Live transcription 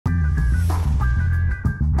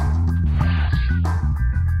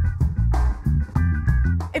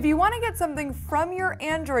If you want to get something from your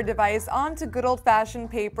Android device onto good old-fashioned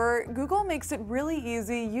paper, Google makes it really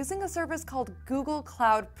easy using a service called Google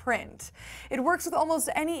Cloud Print. It works with almost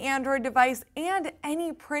any Android device and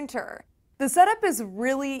any printer. The setup is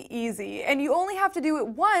really easy, and you only have to do it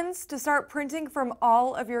once to start printing from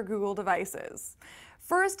all of your Google devices.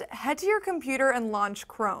 First, head to your computer and launch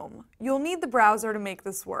Chrome. You'll need the browser to make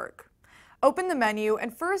this work. Open the menu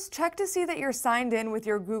and first check to see that you're signed in with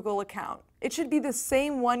your Google account. It should be the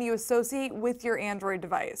same one you associate with your Android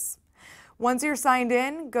device. Once you're signed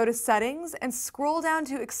in, go to Settings and scroll down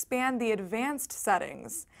to expand the Advanced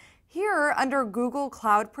Settings. Here, under Google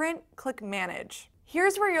Cloud Print, click Manage.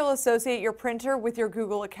 Here's where you'll associate your printer with your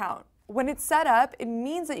Google account. When it's set up, it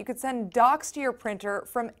means that you could send docs to your printer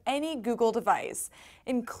from any Google device,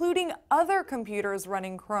 including other computers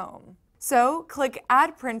running Chrome. So, click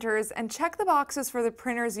Add Printers and check the boxes for the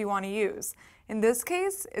printers you want to use. In this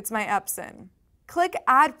case, it's my Epson. Click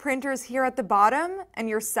Add Printers here at the bottom and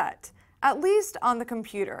you're set, at least on the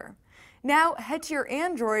computer. Now, head to your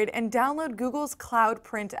Android and download Google's Cloud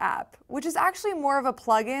Print app, which is actually more of a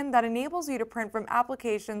plugin that enables you to print from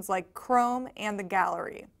applications like Chrome and the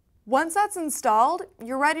gallery. Once that's installed,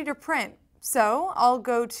 you're ready to print. So, I'll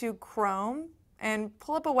go to Chrome and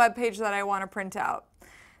pull up a web page that I want to print out.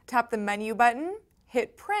 Tap the menu button,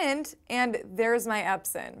 hit print, and there's my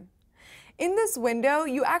Epson. In this window,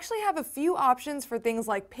 you actually have a few options for things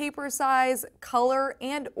like paper size, color,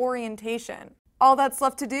 and orientation. All that's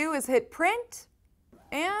left to do is hit print,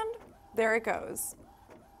 and there it goes.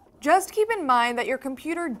 Just keep in mind that your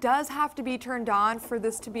computer does have to be turned on for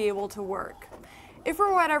this to be able to work. If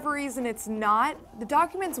for whatever reason it's not, the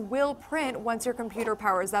documents will print once your computer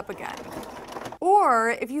powers up again. Or,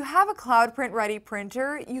 if you have a Cloud Print Ready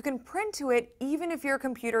printer, you can print to it even if your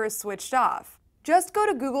computer is switched off. Just go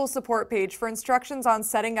to Google's support page for instructions on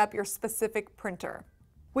setting up your specific printer.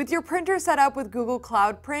 With your printer set up with Google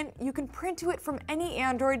Cloud Print, you can print to it from any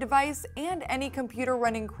Android device and any computer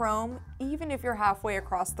running Chrome, even if you're halfway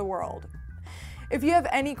across the world. If you have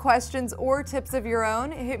any questions or tips of your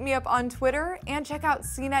own, hit me up on Twitter and check out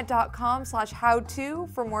cnet.com/howto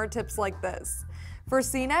for more tips like this. For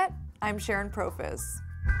CNET, I'm Sharon Profis.